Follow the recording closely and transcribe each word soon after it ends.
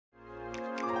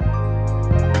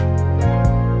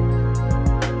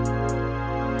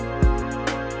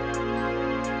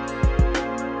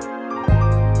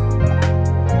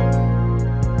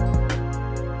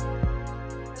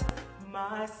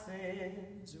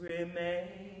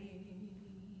remain.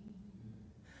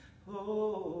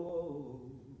 Oh,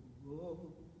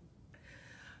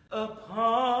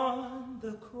 upon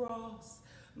the cross,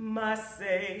 my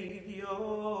Savior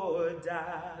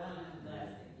died.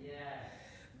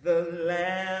 The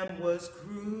Lamb was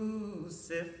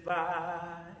crucified.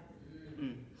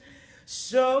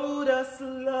 Showed us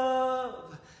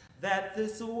love that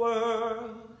this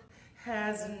world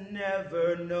has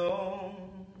never known.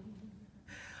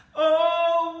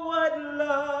 Oh, what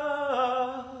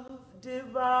love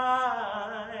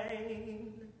divine,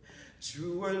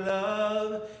 truer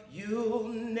love you'll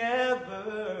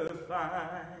never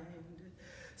find.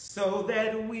 So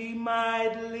that we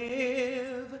might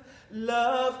live,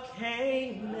 love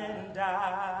came and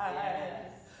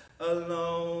died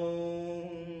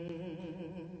alone.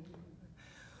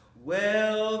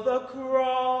 Well, the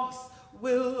cross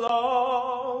will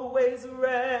always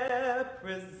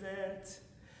represent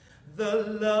the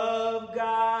love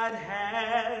God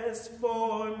has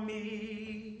for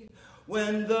me.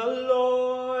 When the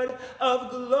Lord of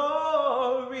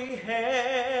glory,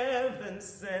 heaven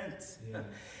sent,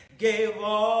 gave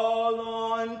all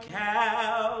on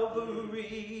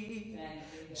Calvary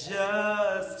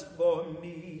just for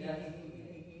me.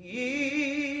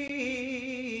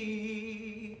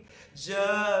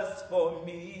 Just for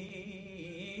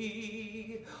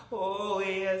me. Oh,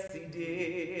 yes, he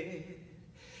did.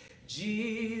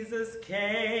 Jesus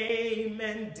came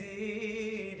and did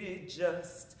it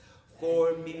just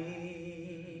for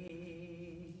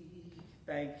me.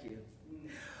 Thank you.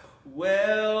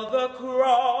 Well, the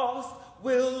cross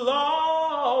will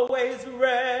always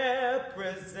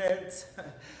represent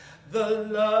the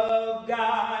love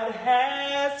God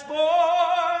has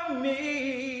for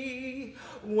me.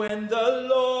 When the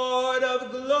Lord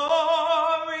of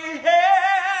glory,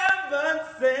 heaven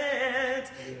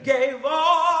sent, gave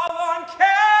all on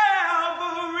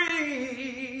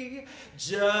Calvary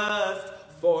just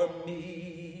for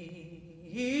me.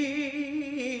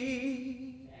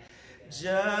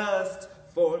 Just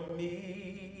for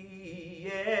me.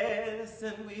 Yes,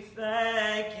 and we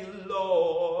thank you,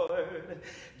 Lord.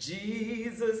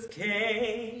 Jesus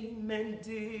came and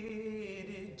did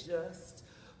it just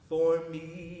for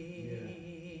me.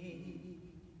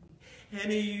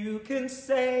 And you can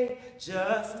say,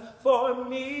 just for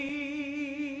me.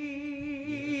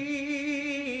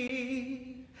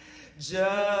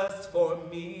 Just for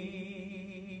me.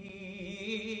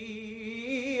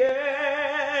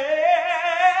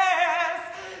 Yes,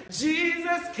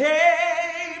 Jesus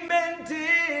came and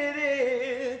did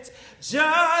it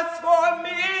just for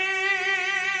me.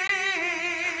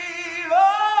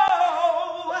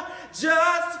 Oh,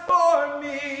 just for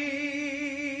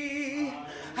me.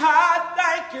 I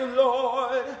thank you,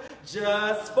 Lord,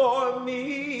 just for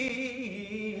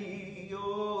me.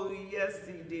 Oh, yes,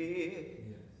 he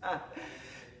did.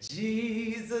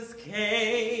 Jesus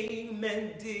came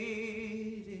and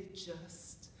did it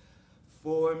just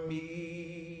for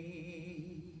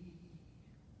me.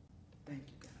 Thank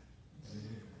you, God.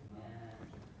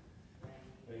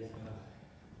 Praise God.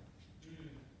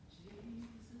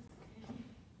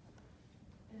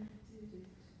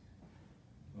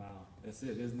 Wow, that's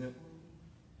it, isn't it?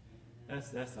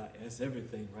 That's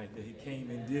everything right there. He came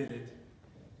and did it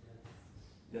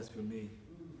just for me.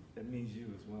 That means you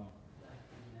as well.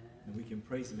 And we can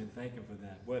praise him and thank him for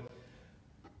that. What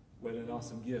an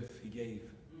awesome gift he gave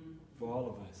for all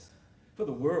of us. For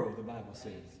the world, the Bible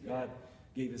says. God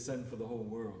gave his son for the whole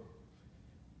world.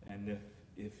 And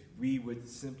if we would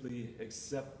simply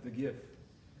accept the gift,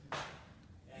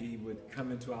 he would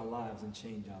come into our lives and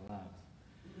change our lives.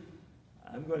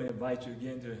 I'm going to invite you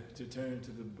again to turn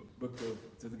to the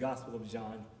to the Gospel of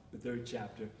John, the 3rd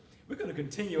chapter. We're going to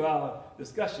continue our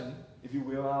discussion, if you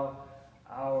will,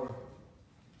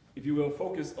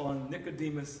 focus on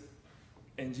Nicodemus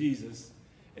and Jesus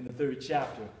in the 3rd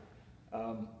chapter.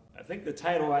 I think the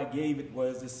title I gave it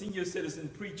was The Senior Citizen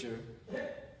Preacher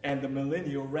and the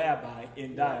Millennial Rabbi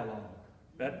in Dialogue.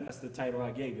 That's the title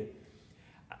I gave it.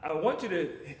 I want you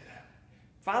to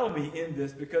follow me in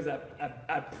this because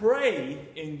I pray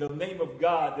in the name of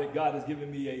God that God has given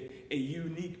me a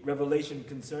unique revelation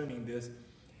concerning this.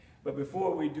 But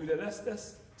before we do that,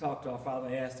 let's talk to our Father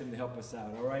and ask him to help us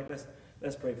out, all right?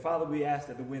 Let's pray. Father, we ask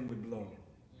that the wind would blow,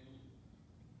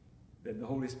 that the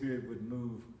Holy Spirit would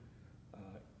move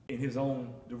in his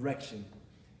own direction,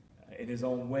 in his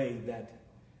own way, that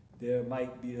there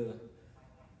might be a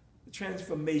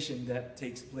transformation that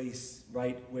takes place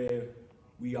right where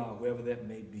we are, wherever that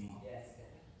may be.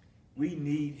 We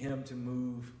need him to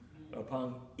move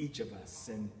upon each of us,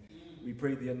 and we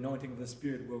pray the anointing of the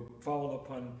Spirit will fall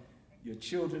upon your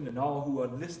children, and all who are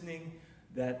listening,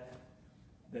 that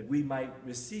we might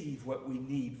receive what we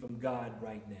need from God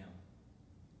right now.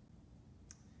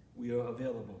 We are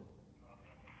available.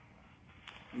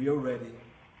 We are ready.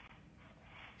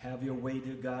 Have your way,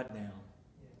 dear God, now.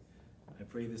 I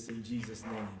pray this in Jesus'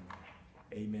 name.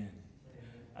 Amen.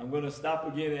 I'm going to stop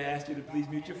again and ask you to please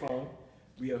mute your phone.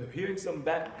 We are hearing some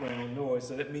background noise,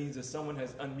 so that means that someone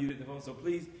has unmuted the phone. So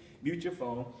please mute your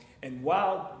phone. And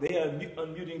while they are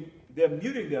muting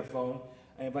their phone,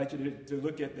 I invite you to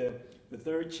look at the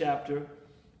third chapter,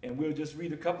 and we'll just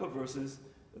read a couple of verses.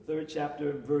 The third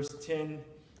chapter, verse 10.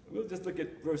 We'll just look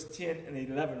at verse 10 and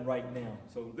 11 right now.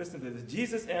 So listen to this.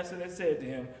 Jesus answered and said to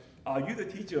him, "Are you the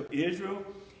teacher of Israel,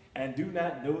 and do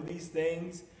not know these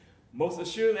things? Most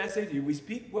assuredly I say to you, we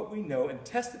speak what we know and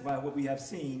testify what we have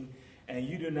seen, and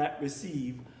you do not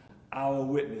receive our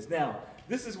witness." Now,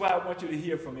 this is what I want you to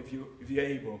hear from if you're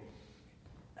able.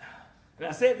 And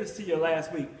I said this to you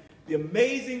last week. The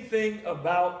amazing thing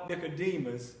about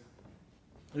Nicodemus,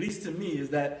 at least to me, is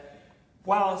that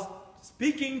while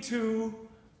speaking to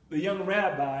the young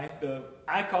rabbi,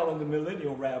 I call him the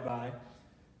Millennial Rabbi,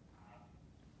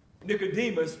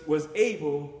 Nicodemus was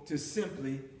able to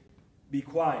simply be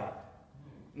quiet.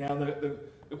 Now,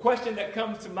 the question that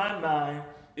comes to my mind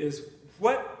is,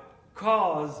 what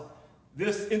caused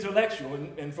this intellectual,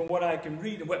 and from what I can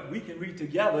read and what we can read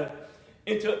together,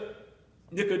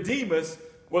 Nicodemus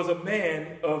was a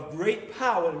man of great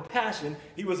power and passion.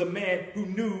 He was a man who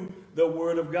knew the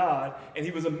Word of God, and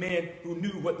he was a man who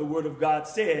knew what the Word of God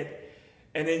said.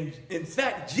 And in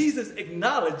fact, Jesus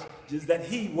acknowledges that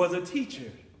he was a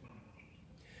teacher.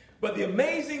 But the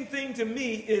amazing thing to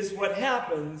me is what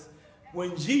happens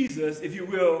when Jesus, if you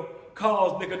will,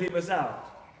 calls Nicodemus out.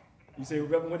 You say,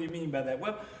 "Reverend, what do you mean by that?"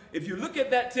 Well, if you look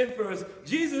at that 10th verse,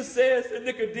 Jesus says to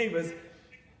Nicodemus,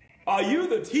 "Are you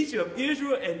the teacher of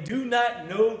Israel and do not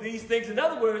know these things?" In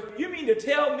other words, you mean to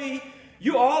tell me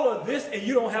you all of this and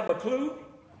you don't have a clue?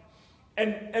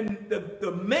 And the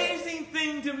amazing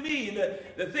thing to me,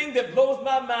 the thing that blows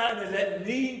my mind, is that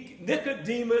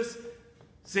Nicodemus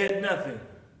said nothing.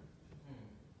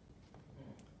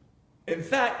 In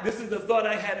fact, this is the thought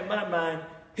I had in my mind: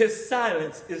 his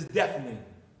silence is deafening.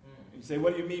 You say,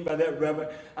 "What do you mean by that,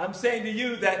 Reverend?" I'm saying to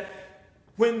you that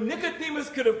when Nicodemus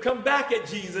could have come back at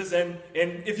Jesus and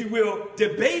if you will,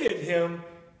 debated him,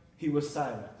 he was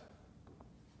silent.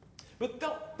 But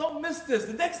don't miss this.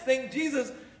 The next thing,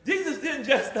 Jesus didn't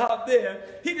just stop there.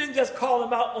 He didn't just call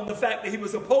him out on the fact that he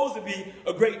was supposed to be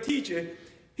a great teacher.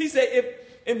 He said,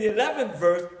 in the 11th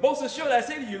verse, "Most assuredly I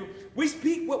say to you, we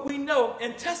speak what we know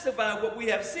and testify what we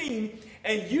have seen,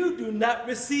 and you do not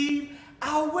receive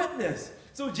our witness."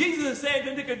 So Jesus is saying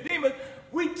to Nicodemus,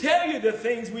 we tell you the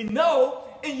things we know,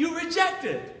 and you reject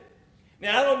it.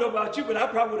 Now, I don't know about you, but I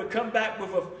probably would have come back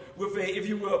with a, if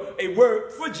you will, a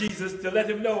word for Jesus to let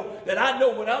him know that I know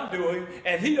what I'm doing,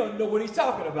 and he don't know what he's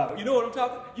talking about. You know what I'm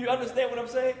talking? You understand what I'm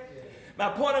saying? Yeah. My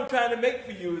point I'm trying to make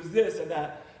for you is this, and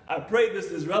I pray this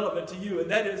is relevant to you, and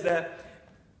that is that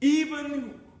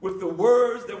even with the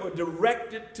words that were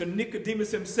directed to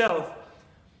Nicodemus himself,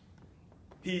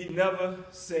 he never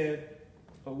said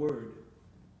a word.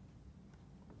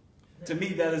 To me,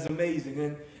 that is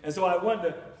amazing. And so I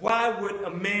wonder, why would a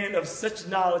man of such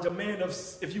knowledge, a man of,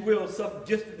 if you will,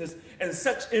 self-giftedness and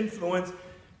such influence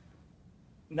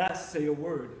not say a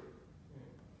word?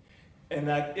 And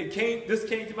this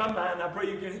came to my mind. I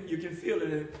pray you can feel it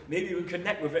and maybe even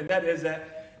connect with it. And that is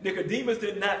that Nicodemus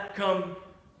did not come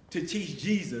to teach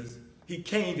Jesus. He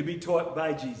came to be taught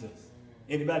by Jesus.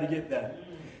 Anybody get that?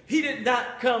 He did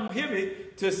not come, hear me,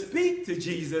 to speak to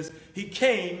Jesus. He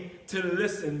came to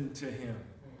listen to him.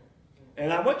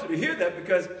 And I want you to hear that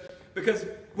because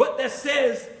what that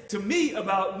says to me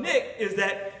about Nick is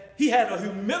that he had a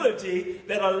humility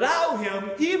that allowed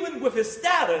him, even with his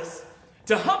status,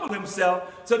 to humble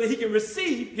himself so that he can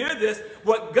receive, hear this,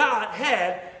 what God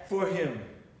had for him.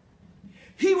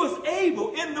 He was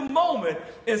able in the moment,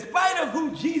 in spite of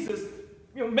who Jesus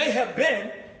may have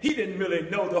been, he didn't really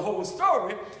know the whole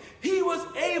story. He was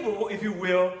able, if you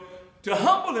will, to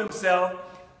humble himself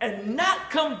and not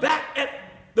come back at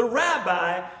the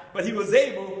rabbi, but he was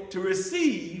able to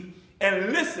receive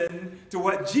and listen to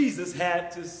what Jesus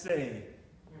had to say.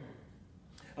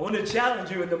 I want to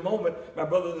challenge you in the moment, my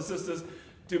brothers and sisters,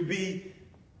 to be,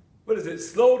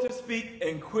 slow to speak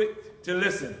and quick to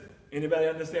listen. Anybody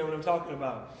understand what I'm talking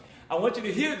about? I want you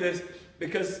to hear this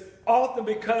because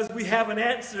we have an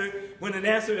answer, when an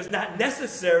answer is not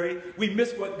necessary, we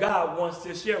miss what God wants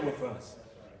to share with us.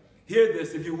 Hear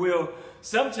this, if you will.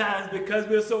 Sometimes because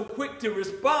we're so quick to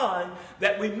respond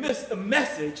that we miss the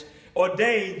message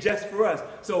ordained just for us.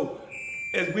 So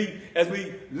as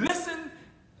we listen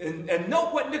and know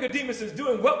what Nicodemus is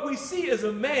doing, what we see is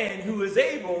a man who is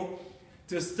able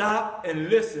to stop and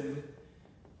listen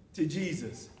to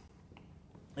Jesus.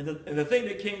 And the thing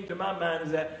that came to my mind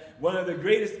is that one of the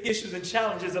greatest issues and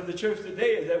challenges of the church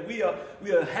today is that we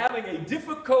are having a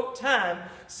difficult time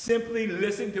simply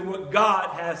listening to what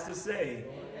God has to say.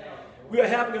 We are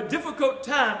having a difficult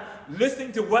time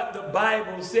listening to what the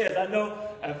Bible says. I know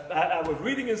I was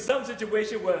reading in some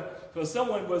situation where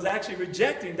someone was actually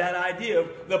rejecting that idea of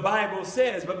the Bible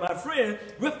says. But my friend,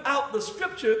 without the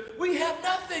scripture, we have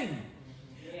nothing.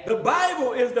 The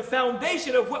Bible is the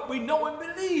foundation of what we know and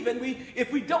believe. And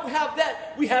if we don't have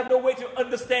that, we have no way to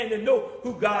understand and know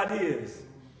who God is.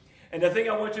 And the thing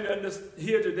I want you to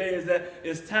hear today is that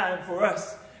it's time for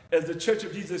us as the Church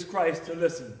of Jesus Christ to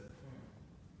listen.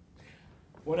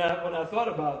 When I thought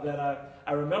about that,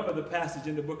 I remember the passage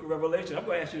in the book of Revelation. I'm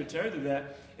going to ask you to turn to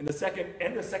that. In the second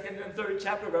and third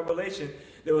chapter of Revelation,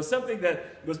 there was something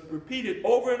that was repeated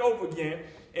over and over again.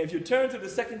 And if you turn to the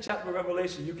second chapter of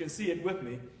Revelation, you can see it with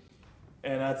me.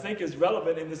 And I think it's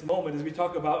relevant in this moment as we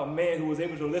talk about a man who was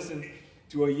able to listen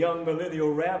to a young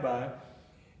millennial rabbi.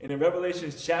 And in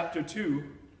Revelation chapter 2,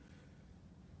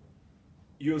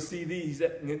 you'll see these.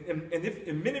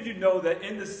 And many of you know that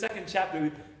in the second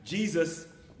chapter, Jesus,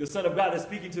 the Son of God, is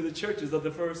speaking to the churches of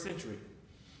the first century.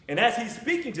 And as he's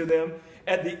speaking to them,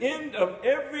 at the end of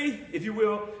every, if you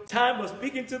will, time of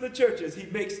speaking to the churches, he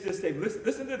makes this statement.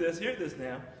 Listen to this. Hear this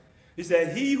now. He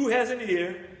said, "He who has an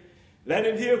ear, let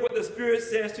him hear what the Spirit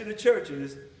says to the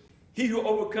churches. He who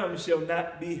overcomes shall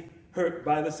not be hurt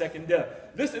by the second death."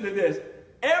 Listen to this.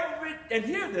 And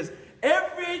hear this.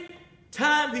 Every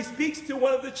time he speaks to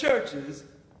one of the churches,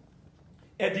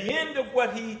 at the end of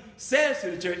what he says to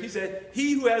the church, he said,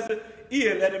 "He who has an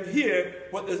ear, let him hear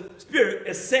what the Spirit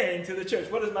is saying to the church."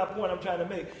 What is my point I'm trying to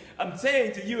make? I'm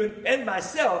saying to you and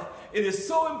myself, it is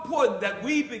so important that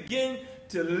we begin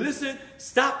to listen,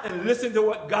 stop and listen to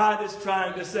what God is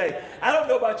trying to say. I don't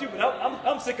know about you, but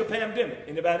I'm sick of pandemic.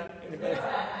 Anybody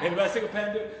sick of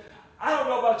pandemic? I don't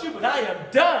know about you, but I am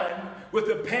done with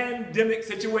the pandemic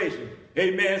situation.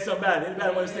 Amen, somebody.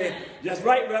 Anybody want to say, "That's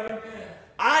right, Reverend"?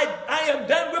 I am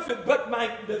done with it, but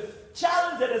the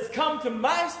challenge that has come to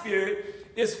my spirit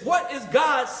is, what is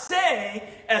God saying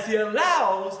as he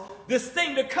allows this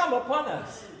thing to come upon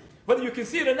us? Whether you can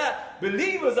see it or not,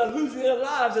 believers are losing their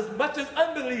lives as much as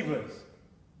unbelievers.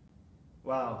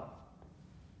 Wow.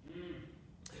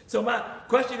 So my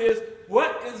question is,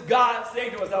 what is God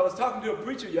saying to us? I was talking to a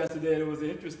preacher yesterday, and it was an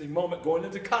interesting moment going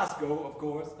into Costco, of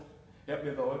course. Help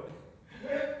me, Lord.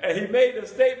 And he made a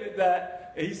statement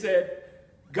that, he said,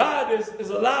 God is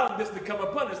allowing this to come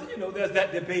upon us. You know, there's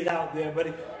that debate out there,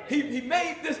 but he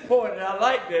made this point, and I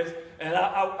like this, and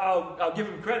I'll give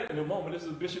him credit in a moment. This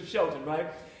is Bishop Shelton, right?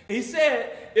 He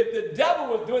said, if the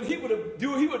devil was doing it, he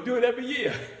would do it every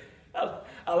year.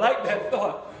 I like that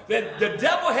thought. That the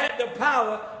devil had the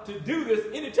power to do this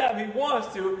anytime he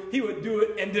wants to. He would do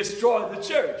it and destroy the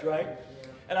church, right?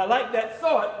 And I like that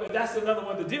thought, but that's another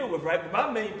one to deal with, right? But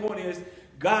my main point is,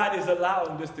 God is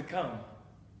allowing this to come.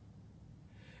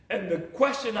 And the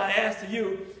question I ask to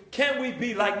you, can we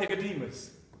be like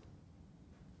Nicodemus?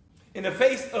 In the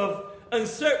face of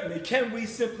uncertainty, can we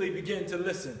simply begin to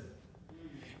listen?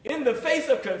 In the face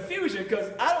of confusion,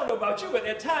 because I don't know about you, but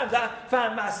at times I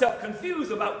find myself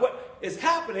confused about what is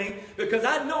happening, because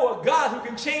I know a God who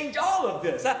can change all of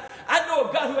this. I know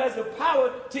a God who has the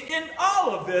power to end all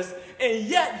of this, and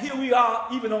yet here we are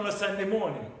even on a Sunday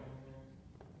morning.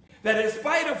 That in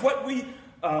spite of what we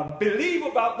believe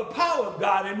about the power of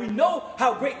God, and we know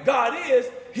how great God is,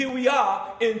 here we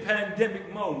are in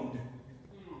pandemic mode.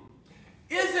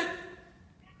 Is it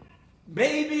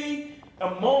maybe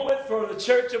a moment for the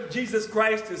Church of Jesus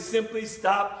Christ to simply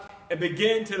stop and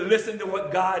begin to listen to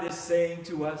what God is saying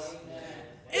to us?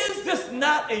 Is this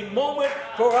not a moment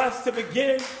for us to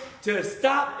begin to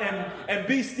stop and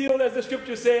be still, as the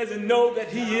scripture says, and know that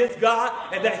he is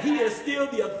God and that he is still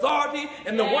the authority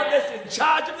and the one that's in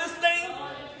charge of this thing?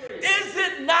 Is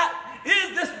this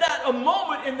not a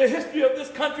moment in the history of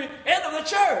this country and of the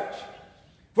church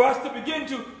for us to begin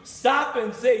to stop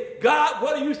and say, God,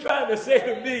 what are you trying to say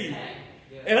to me?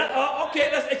 And okay,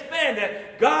 let's expand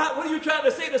that. God, what are you trying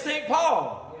to say to St.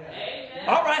 Paul?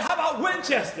 All right, how about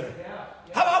Winchester?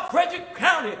 How about Frederick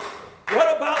County?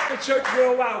 What about the church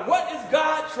worldwide? What is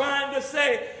God trying to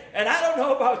say? And I don't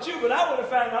know about you, but I want to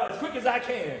find out as quick as I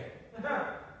can.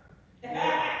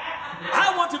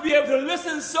 I want to be able to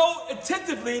listen so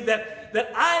attentively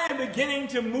that I am beginning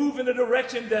to move in a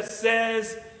direction that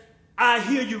says, I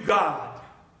hear you, God.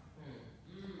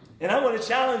 And I want to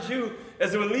challenge you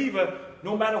as a believer,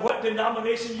 no matter what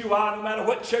denomination you are, no matter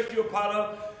what church you're a part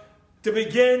of, to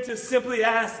begin to simply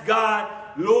ask God,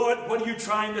 Lord, what are you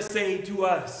trying to say to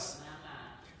us?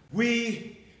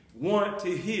 We want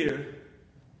to hear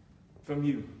from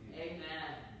you. Amen.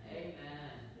 Amen.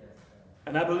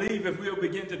 And I believe if we'll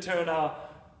begin to turn our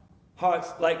hearts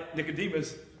like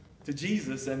Nicodemus to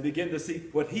Jesus and begin to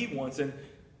seek what he wants and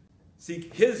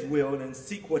seek his will and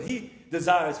seek what he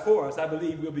desires for us, I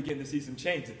believe we'll begin to see some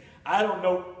changes. I don't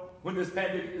know when this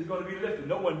pandemic is going to be lifted.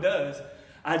 No one does.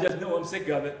 I just know I'm sick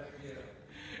of it.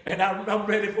 And I'm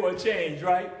ready for a change,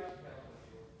 right?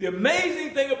 The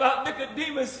amazing thing about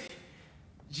Nicodemus,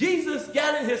 Jesus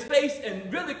got in his face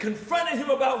and really confronted him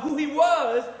about who he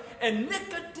was, and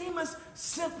Nicodemus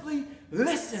simply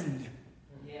listened.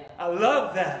 Yeah. I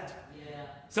love that. Yeah.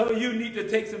 Some of you need to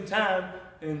take some time,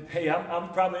 and hey, I'm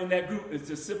probably in that group, is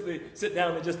to simply sit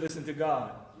down and just listen to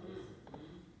God.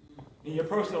 In your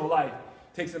personal life,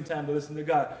 take some time to listen to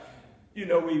God. You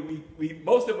know, we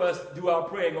most of us do our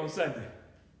praying on Sunday.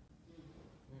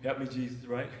 Help me, Jesus,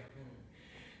 right?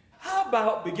 How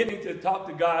about beginning to talk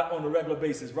to God on a regular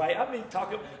basis, right? I'm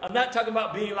not talking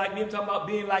about being like me. I'm talking about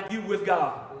being like you with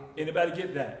God. Anybody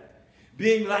get that?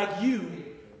 Being like you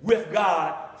with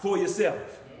God for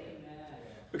yourself.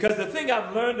 Because the thing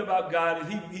I've learned about God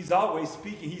is he's always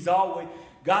speaking.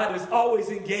 God is always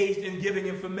engaged in giving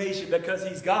information because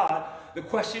he's God. The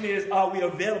question is, are we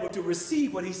available to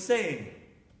receive what he's saying?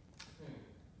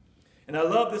 And I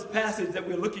love this passage that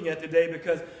we're looking at today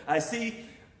because I see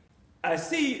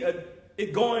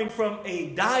it going from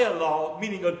a dialogue,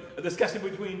 meaning a discussion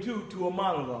between two, to a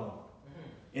monologue.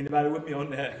 Anybody with me on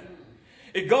that?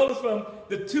 It goes from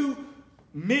the two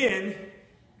men,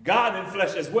 God in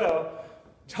flesh as well,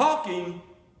 talking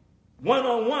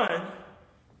one-on-one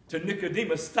to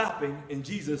Nicodemus stopping and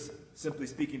Jesus simply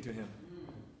speaking to him.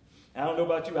 I don't know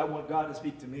about you, I want God to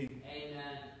speak to me.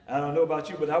 Amen. I don't know about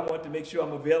you, but I want to make sure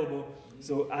I'm available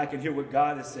so I can hear what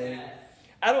God is saying. Yes.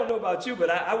 I don't know about you, but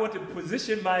I want to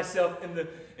position myself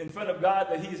in front of God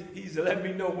that he's letting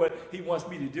me know what he wants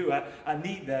me to do. I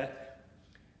need that,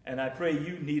 and I pray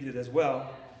you need it as well.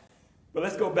 But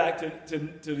let's go back to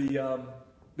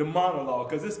the monologue,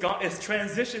 because it's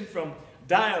transitioned from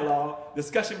dialogue,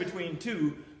 discussion between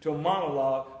two, to a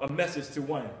monologue, a message to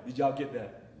one. Did y'all get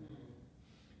that?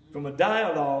 From a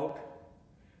dialogue,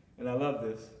 and I love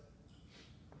this,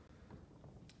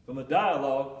 from a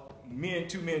dialogue,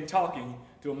 two men talking,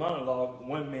 to a monologue,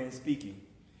 one man speaking.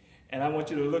 And I want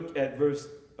you to look at verse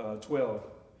 12.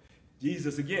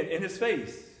 Jesus again in his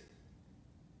face.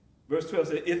 Verse 12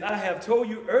 says, if I have told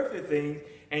you earthly things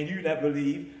and you not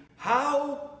believe,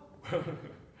 how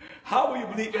will you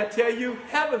believe I tell you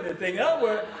heavenly things? In other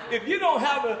words, if you don't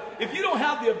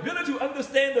have the ability to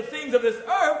understand the things of this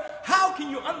earth, how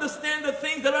can you understand the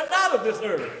things that are not of this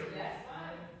earth?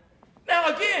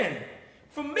 Now again,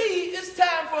 for me, it's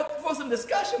time for some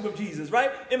discussion with Jesus,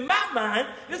 right? In my mind,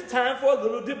 it's time for a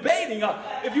little debating,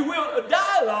 if you will, a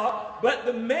dialogue, but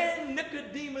the man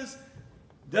Nicodemus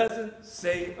doesn't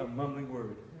say a mumbling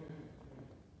word.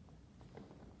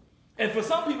 And for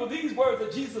some people, these words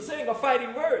that Jesus is saying are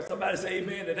fighting words. Somebody say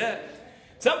amen to that.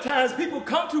 Sometimes people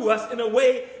come to us in a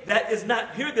way that is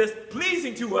not, hear this,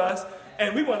 pleasing to us,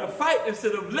 and we want to fight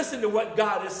instead of listen to what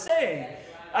God is saying.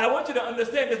 I want you to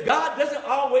understand this. God doesn't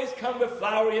always come with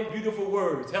flowery and beautiful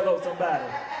words. Hello, somebody.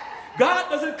 God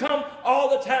doesn't come all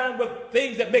the time with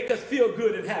things that make us feel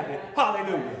good and happy.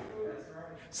 Hallelujah.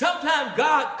 Sometimes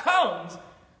God comes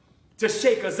to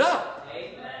shake us up.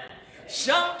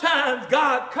 Sometimes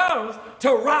God comes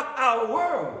to rock our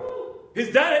world.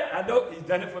 He's done it. I know he's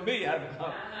done it for me.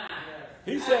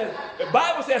 He says, the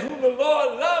Bible says, whom the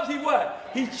Lord loves, he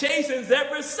what? He chastens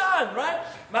every son, right?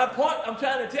 My point I'm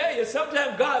trying to tell you,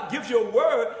 sometimes God gives you a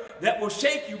word that will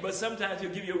shake you, but sometimes he'll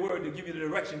give you a word to give you the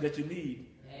direction that you need.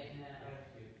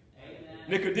 Amen.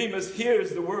 Nicodemus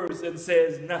hears the words and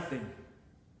says nothing.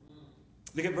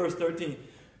 Look at verse 13.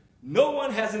 No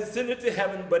one has ascended to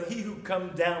heaven but he who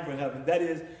comes down from heaven. That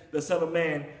is the Son of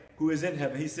Man who is in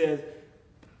heaven. He says,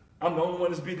 I'm the only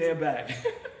one that's been there and back.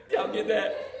 Y'all get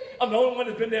that? I'm the only one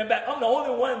that's been there and back. I'm the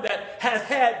only one that has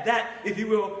had that, if you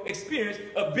will, experience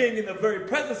of being in the very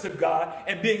presence of God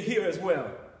and being here as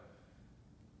well.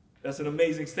 That's an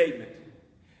amazing statement.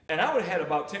 And I would have had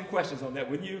about 10 questions on that,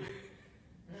 wouldn't you?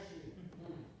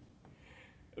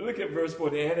 Look at verse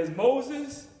 40. And as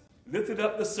Moses lifted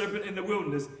up the serpent in the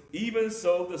wilderness, even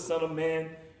so the Son of Man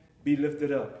be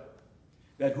lifted up,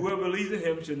 that whoever believes in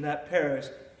him should not perish,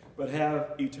 but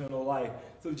have eternal life.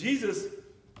 So Jesus,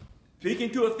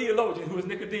 speaking to a theologian who is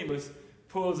Nicodemus,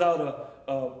 pulls out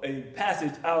a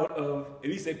passage out of, at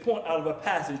least a point out of a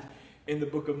passage in the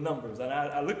book of Numbers. And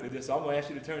I looked at this, so I'm going to ask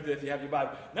you to turn to it if you have your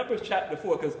Bible. Numbers chapter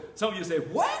 4, because some of you say,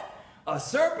 what? A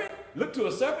serpent? Look to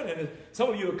a serpent? And some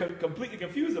of you are completely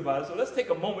confused about it. So let's take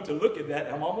a moment to look at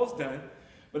that. I'm almost done.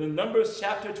 But in Numbers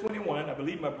chapter 21, I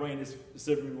believe my brain is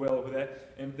serving me well over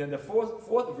that. And then the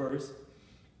fourth verse,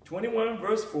 21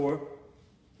 verse 4,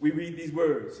 we read these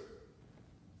words.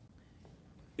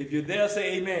 If you're there,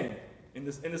 say amen. In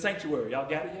the sanctuary. Y'all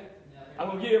got it yet? I'm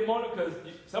going to give you a moment because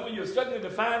some of you are struggling to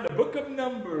find the book of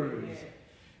Numbers.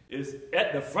 It's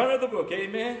at the front of the book.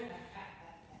 Amen.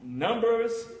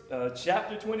 Numbers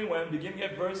chapter 21, beginning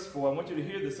at verse 4. I want you to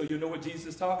hear this so you know what Jesus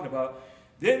is talking about.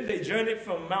 Then they journeyed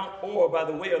from Mount Or by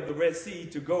the way of the Red Sea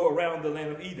to go around the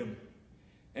land of Edom.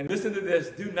 And listen to this.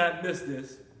 Do not miss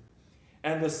this.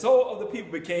 And the soul of the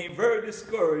people became very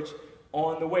discouraged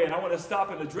on the way. And I want to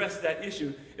stop and address that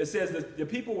issue. It says that the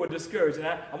people were discouraged. And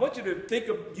I want you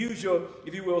to use your,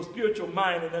 if you will, spiritual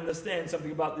mind and understand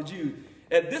something about the Jews.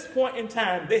 At this point in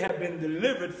time, they have been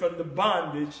delivered from the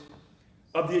bondage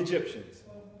of the Egyptians.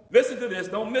 Listen to this.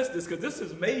 Don't miss this, because this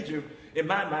is major in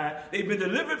my mind. They've been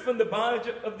delivered from the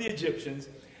bondage of the Egyptians.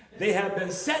 They have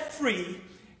been set free.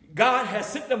 God has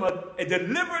sent them a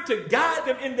deliverer to guide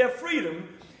them in their freedom.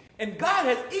 And God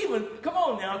has even, come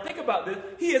on now, think about this.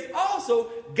 He has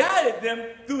also guided them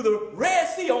through the Red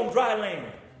Sea on dry land.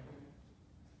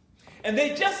 And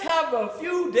they just have a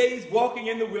few days walking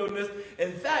in the wilderness.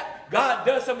 In fact, God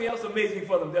does something else amazing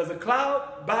for them. There's a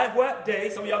cloud by what day?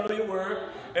 Some of y'all know your word.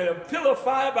 And a pillar of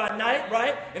fire by night,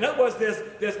 right? In other words,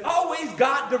 there's always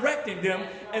God directing them.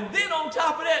 And then on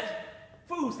top of that,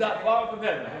 food stopped falling from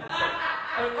heaven.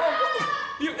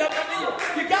 You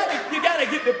gotta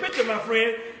get the picture, my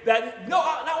friend, that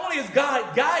not only is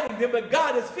God guiding them, but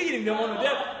God is feeding them on the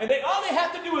day. And all they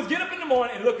have to do is get up in the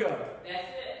morning and look up. That's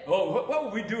it. Oh, what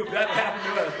would we do if that happened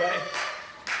to us, right?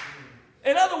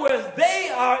 In other words, they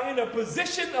are in a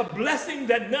position of blessing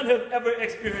that none have ever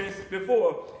experienced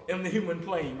before in the human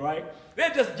plane, right?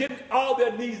 They're just getting all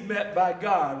their needs met by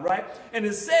God, right? And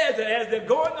it says that as they're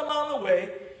going along the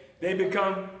way, they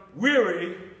become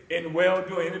weary in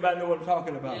well-doing. Anybody know what I'm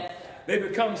talking about? Yes. They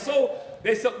become so,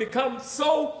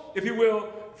 if you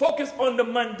will, focused on the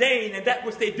mundane and that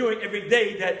which they're doing every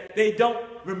day that they don't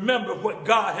remember what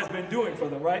God has been doing for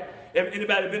them, right?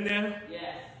 Anybody been there?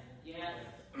 Yes. Yes.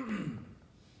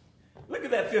 Look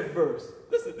at that fifth verse.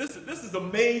 This is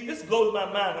amazing. This blows my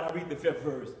mind when I read the fifth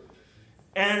verse.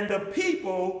 And the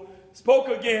people spoke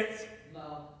against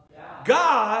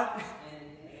God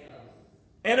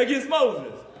and against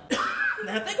Moses.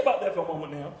 Now think about that for a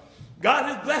moment now.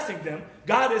 God is blessing them.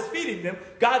 God is feeding them.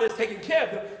 God is taking care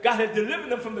of them. God has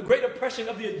delivered them from the great oppression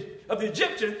of the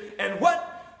Egyptians. And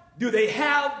what do they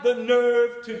have the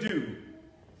nerve to do?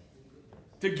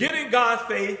 To get in God's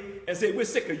faith and say, we're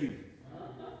sick of you.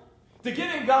 To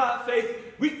get in God's faith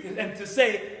and to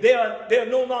say they are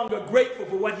no longer grateful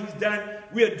for what he's done.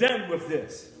 We are done with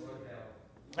this.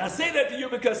 I say that to you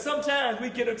because sometimes we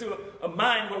get into a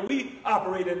mind where we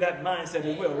operate in that mindset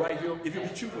as well, right? If you'll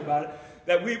be truthful about it,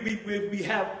 that we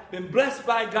have been blessed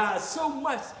by God so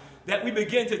much that we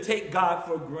begin to take God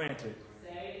for granted.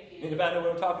 Anybody know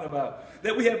what I'm talking about?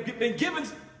 That we have been given,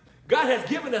 God has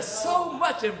given us so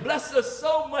much and blessed us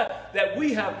so much that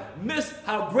we have missed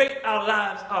how great our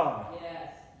lives are. Yes,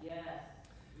 yes.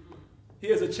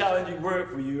 Here's a challenging word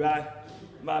for you.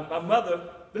 My mother,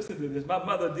 listen to this. My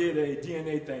mother did a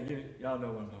DNA thing. Y'all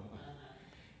know what I'm talking about.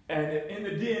 And in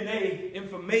the DNA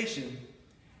information,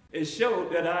 it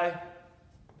showed that I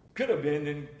could have been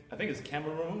in, I think it's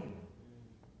Cameroon.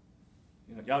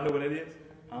 Y'all know what it is?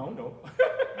 I don't know.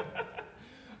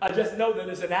 I just know that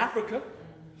it's in Africa.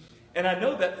 And I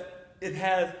know that it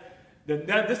has,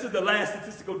 now this is the last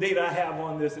statistical data I have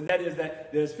on this, and that is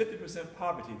that there's 50%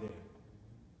 poverty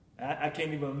there. I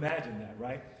can't even imagine that,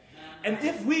 right? And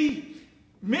if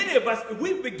many of us, if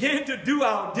we begin to do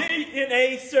our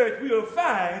DNA search, we will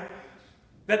find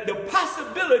that the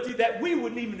possibility that we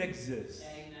wouldn't even exist.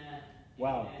 Amen.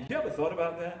 Wow. Have you ever thought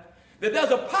about that? That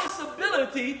there's a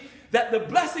possibility that the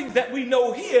blessings that we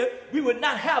know here, we would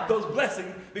not have those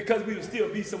blessings because we would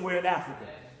still be somewhere in Africa.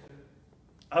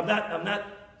 I'm not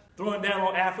throwing down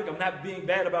on Africa. I'm not being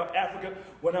bad about Africa.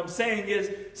 What I'm saying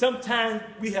is sometimes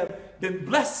we have been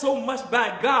blessed so much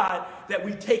by God that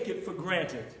we take it for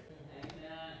granted.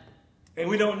 And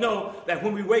we don't know that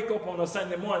when we wake up on a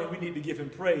Sunday morning, we need to give him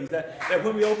praise. That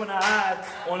when we open our eyes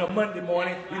on a Monday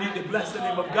morning, we need to bless the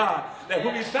name of God. That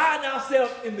when we find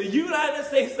ourselves in the United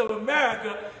States of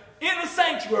America, in a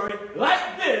sanctuary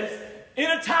like this, in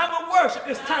a time of worship,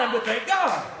 it's time to thank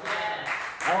God.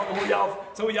 I don't know who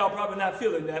some of y'all probably not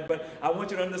feeling that, but I want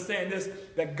you to understand this,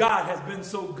 that God has been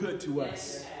so good to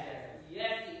us.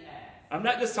 Yes, he has. I'm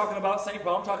not just talking about St.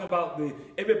 Paul. I'm talking about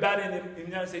everybody in the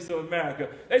United States of America.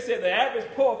 They say the average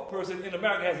poor person in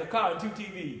America has a car and 2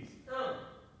 TVs.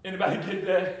 Anybody get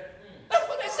that? That's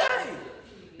what they say.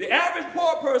 The average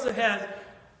poor person has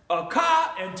a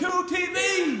car and 2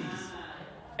 TVs.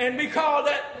 And we call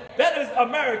that is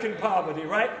American poverty,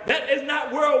 right? That is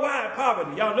not worldwide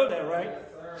poverty. Y'all know that, right?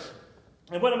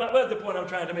 And what's the point I'm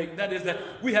trying to make? That is that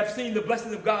we have seen the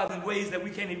blessings of God in ways that we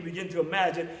can't even begin to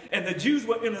imagine. And the Jews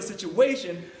were in a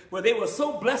situation where they were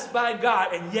so blessed by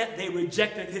God, and yet they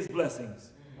rejected his blessings.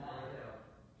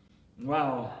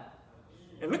 Wow.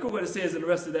 And look at what it says in the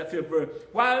rest of that 5th verse.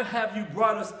 Why have you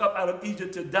brought us up out of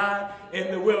Egypt to die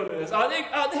in the wilderness? Have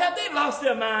they lost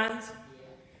their minds?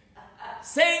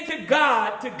 Saying to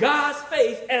God's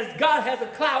face, as God has a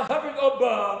cloud hovering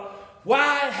above,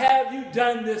 why have you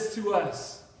done this to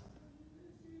us?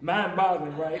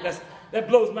 Mind-boggling, right? That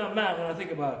blows my mind when I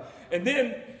think about it.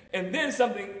 And then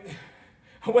something.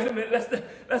 Wait a minute.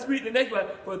 Let's read the next one.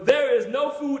 For there is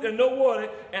no food and no water,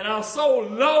 and our soul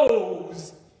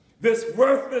loathes this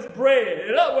worthless bread.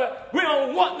 In other words, we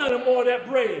don't want none more of that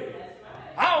bread.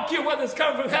 I don't care whether it's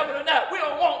coming from heaven or not. We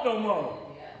don't want no more.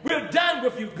 We're done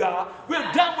with you, God.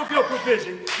 We're done with your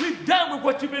provision. We're done with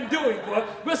what you've been doing for us.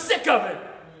 We're sick of it.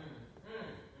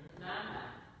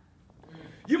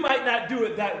 You might not do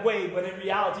it that way, but in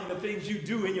reality, the things you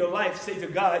do in your life say to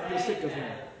God, you're sick of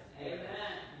him.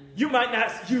 You might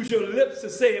not use your lips to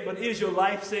say it, but is your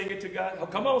life saying it to God? Oh,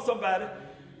 come on, somebody.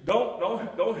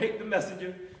 Don't hate the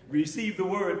messenger. Receive the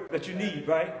word that you need,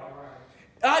 right?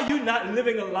 Are you not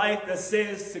living a life that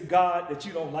says to God that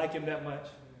you don't like him that much?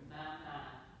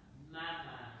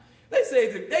 They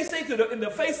say in the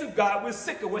face of God, we're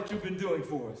sick of what you've been doing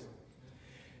for us.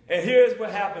 And here's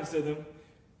what happens to them.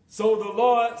 So the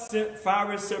Lord sent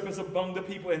fiery serpents among the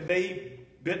people, and they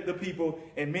bit the people,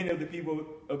 and many of the people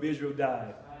of Israel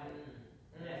died.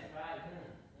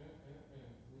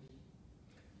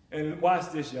 And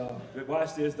watch this, y'all.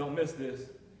 Watch this. Don't miss this.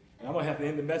 And I'm going to have to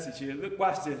end the message here. Look,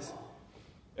 watch this.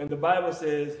 And the Bible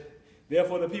says,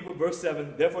 therefore the people, verse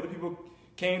 7, therefore the people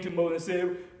came to Moses and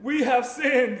said, we have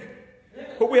sinned,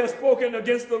 for we have spoken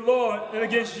against the Lord and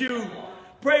against you.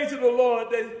 Pray to the Lord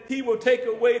that he will take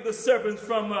away the serpents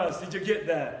from us. Did you get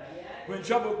that? When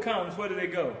trouble comes, where do they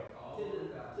go?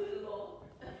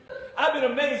 I've been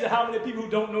amazed at how many people who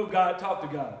don't know God talk to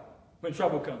God when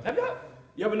trouble comes. Have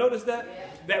you ever noticed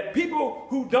that? That people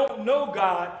who don't know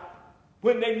God,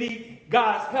 when they need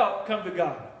God's help, come to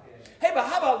God. Hey, but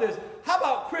how about this? How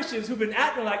about Christians who've been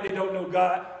acting like they don't know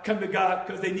God, come to God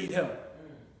because they need help?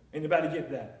 Anybody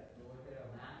get that?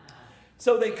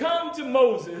 So they come to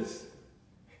Moses.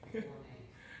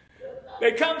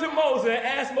 They come to Moses and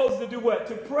ask Moses to do what?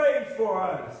 To pray for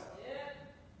us.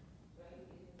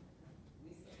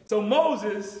 So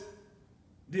Moses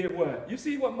did what? You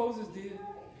see what Moses did?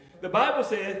 The Bible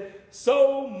said,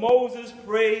 so Moses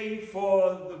prayed for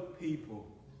the people.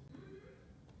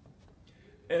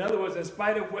 In other words, in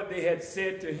spite of what they had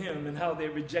said to him and how they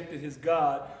rejected his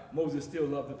God, Moses still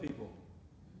loved the people.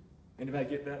 Anybody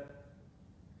get that?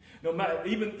 No matter,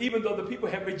 even though the people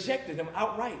had rejected him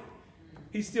outright,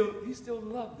 he still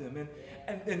loved them.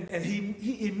 And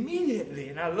he immediately,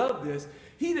 and I love this,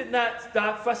 he did not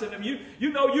stop fussing them.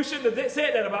 You know, you shouldn't have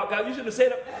said that about God. You shouldn't have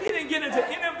said that. He didn't get into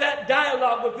any of that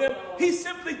dialogue with them. He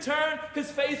simply turned his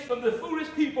face from the foolish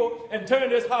people and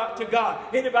turned his heart to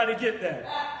God. Anybody get that?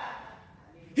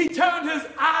 He turned his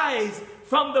eyes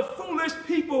from the foolish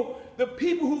people, the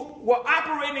people who were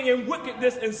operating in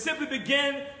wickedness, and simply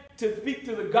began to speak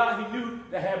to the God he knew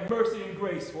that had mercy and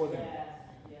grace for them.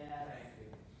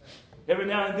 Every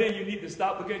now and then you need to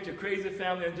stop looking at your crazy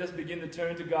family and just begin to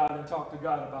turn to God and talk to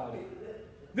God about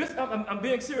it. I'm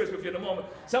being serious with you in a moment.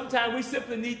 Sometimes we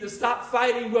simply need to stop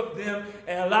fighting with them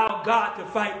and allow God to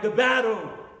fight the battle.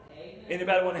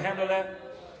 Anybody want to handle that?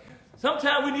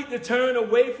 Sometimes we need to turn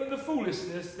away from the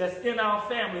foolishness that's in our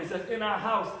families, that's in our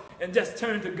house, and just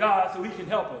turn to God so he can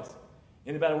help us.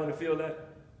 Anybody want to feel that?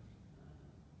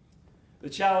 The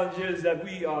challenge is that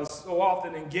we are so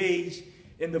often engaged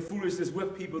in the foolishness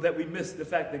with people that we miss the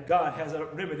fact that God has a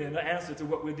remedy and an answer to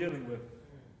what we're dealing with.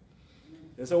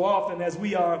 And so often as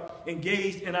we are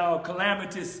engaged in our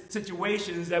calamitous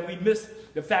situations that we miss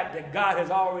the fact that God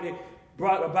has already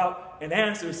brought about an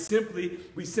answer.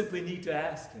 We simply need to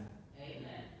ask him.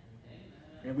 Amen.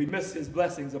 And we miss his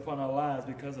blessings upon our lives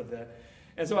because of that.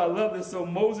 And so I love this. So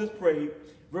Moses prayed.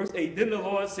 Verse 8, then the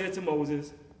Lord said to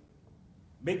Moses,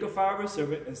 make a fiery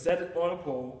serpent and set it on a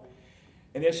pole.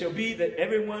 And it shall be that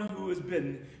everyone who is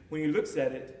bitten, when he looks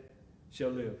at it, shall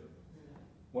live.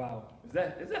 Wow. Is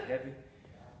that heavy?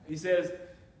 He says,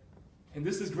 And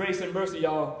this is grace and mercy,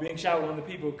 y'all, being showered on the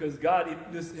people, because God,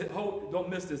 don't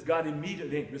miss this, God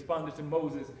immediately responded to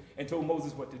Moses and told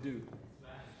Moses what to do.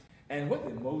 And what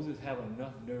did Moses have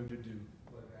enough nerve to do?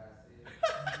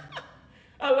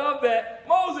 I love that.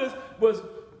 Moses was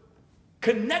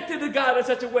connected to God in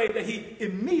such a way that he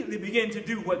immediately began to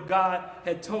do what God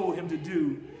had told him to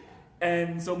do.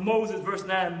 And so Moses, verse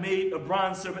 9, made a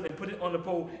bronze serpent and put it on the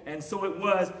pole. And so it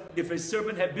was, if a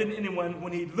serpent had bitten anyone,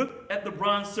 when he looked at the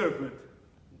bronze serpent,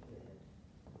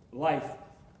 life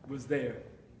was there.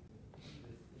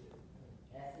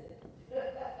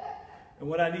 And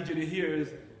what I need you to hear is,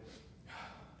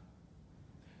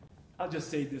 I'll just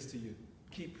say this to you.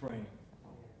 Keep praying.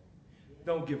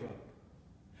 Don't give up.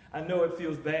 I know it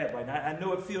feels bad right now. I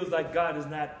know it feels like God is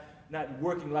not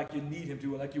working like you need him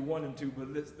to or like you want him to, but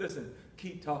listen,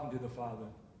 keep talking to the Father.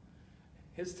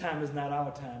 His time is not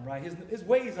our time, right? His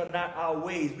ways are not our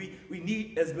ways. We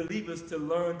need, as believers, to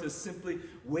learn to simply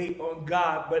wait on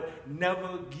God, but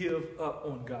never give up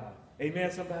on God. Amen,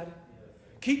 somebody?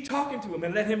 Keep talking to him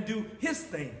and let him do his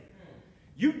thing.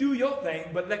 You do your thing,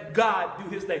 but let God do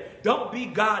his thing. Don't be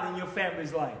God in your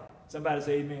family's life. Somebody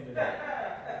say amen to that.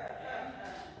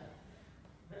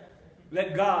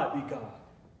 Let God be God.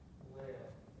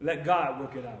 Let God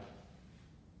work it out.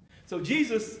 So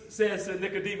Jesus says to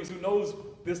Nicodemus, who knows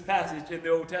this passage in the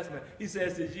Old Testament, he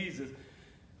says to Jesus,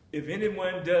 if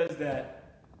anyone does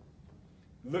that,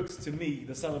 looks to me,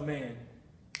 the Son of Man,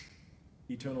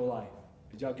 eternal life.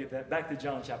 Did y'all get that? Back to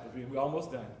John chapter 3. We're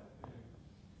almost done.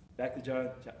 Back to John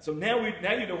chapter. So now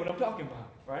you know what I'm talking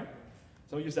about, right?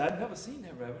 So you say, I've never seen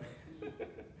that, Reverend.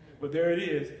 But there it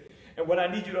is. And what I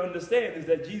need you to understand is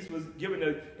that Jesus was given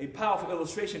a powerful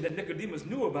illustration that Nicodemus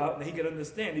knew about and he could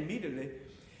understand immediately.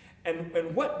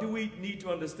 And what do we need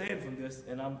to understand from this?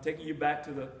 And I'm taking you back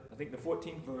to I think the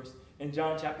 14th verse in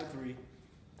John chapter 3.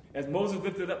 As Moses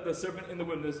lifted up the serpent in the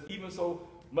wilderness, even so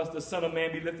must the Son of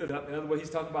Man be lifted up. In other words,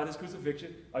 he's talking about his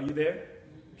crucifixion. Are you there?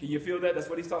 Can you feel that? That's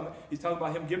what he's talking about. He's talking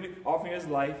about him offering his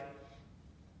life.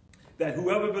 That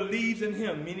whoever believes in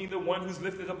him, meaning the one who's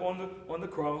lifted up on the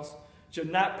cross,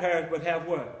 should not perish but have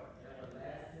what?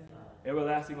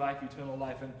 Everlasting life, eternal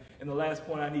life. And the last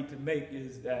point I need to make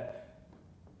is that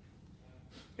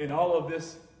in all of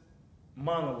this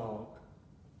monologue,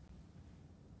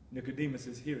 Nicodemus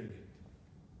is hearing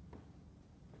it.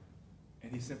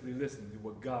 And he's simply listening to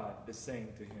what God is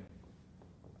saying to him.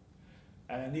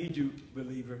 And I need you,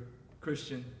 believer,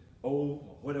 Christian,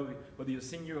 old, whatever, whether you're a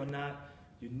senior or not,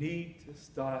 you need to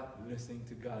start listening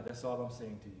to God. That's all I'm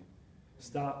saying to you.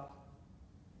 Stop.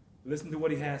 Listen to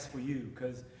what he has for you,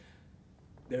 because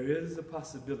there is a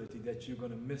possibility that you're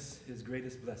going to miss his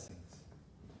greatest blessings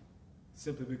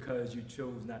simply because you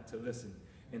chose not to listen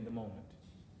in the moment.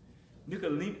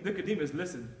 Nicodemus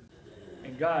listened,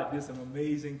 and God did some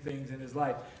amazing things in his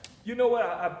life. You know what?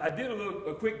 I did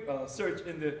a quick search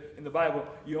in the Bible.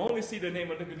 You only see the name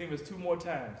of Nicodemus 2 more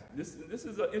times. This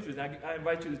is interesting. I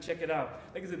invite you to check it out.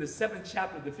 I think it's in the 7th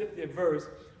chapter, the 50th verse,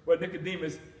 where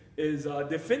Nicodemus is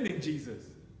defending Jesus.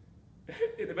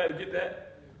 Anybody get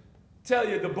that? Tell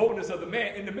you the boldness of the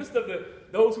man. In the midst of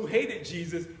those who hated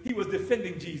Jesus, he was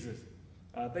defending Jesus.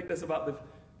 I think that's about the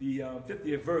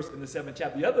 50th verse in the 7th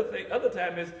chapter. The other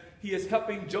time is he is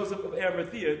helping Joseph of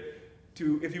Arimathea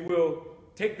to, if you will,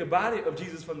 take the body of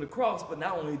Jesus from the cross, but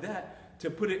not only that, to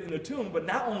put it in the tomb, but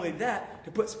not only that,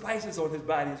 to put spices on his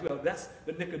body as well. That's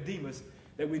the Nicodemus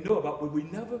that we know about, but we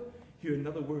never hear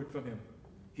another word from him.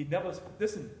 He never,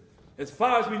 listen, as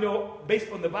far as we know,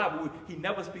 based on the Bible, he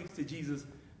never speaks to Jesus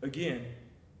again.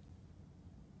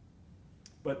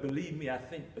 But believe me, I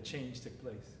think a change took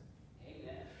place.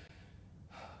 Amen.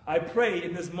 I pray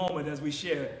in this moment as we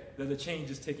share that a change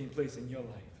is taking place in your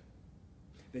life.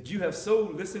 That you have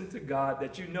so listened to God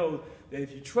that you know that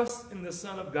if you trust in the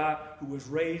Son of God who was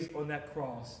raised on that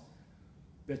cross,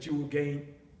 that you will gain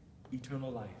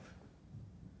eternal life.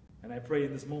 And I pray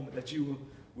in this moment that you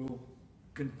will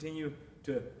continue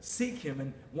to seek him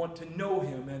and want to know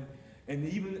him. And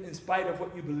even in spite of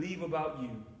what you believe about you,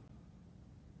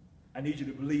 I need you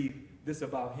to believe this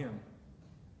about him.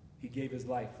 He gave his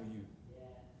life for you. Yeah.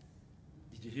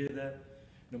 Did you hear that?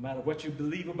 No matter what you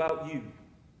believe about you,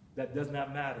 that does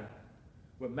not matter.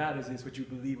 What matters is what you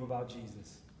believe about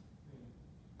Jesus.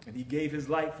 And he gave his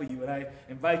life for you. And I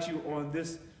invite you on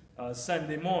this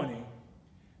Sunday morning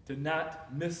to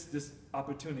not miss this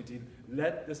opportunity.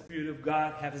 Let the Spirit of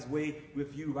God have his way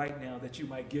with you right now, that you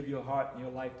might give your heart and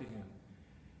your life to him.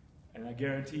 And I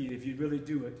guarantee you, if you really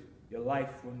do it, your life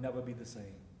will never be the same.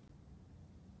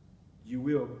 You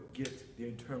will get the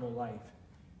eternal life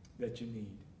that you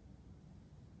need.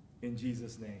 In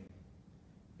Jesus' name,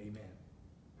 amen.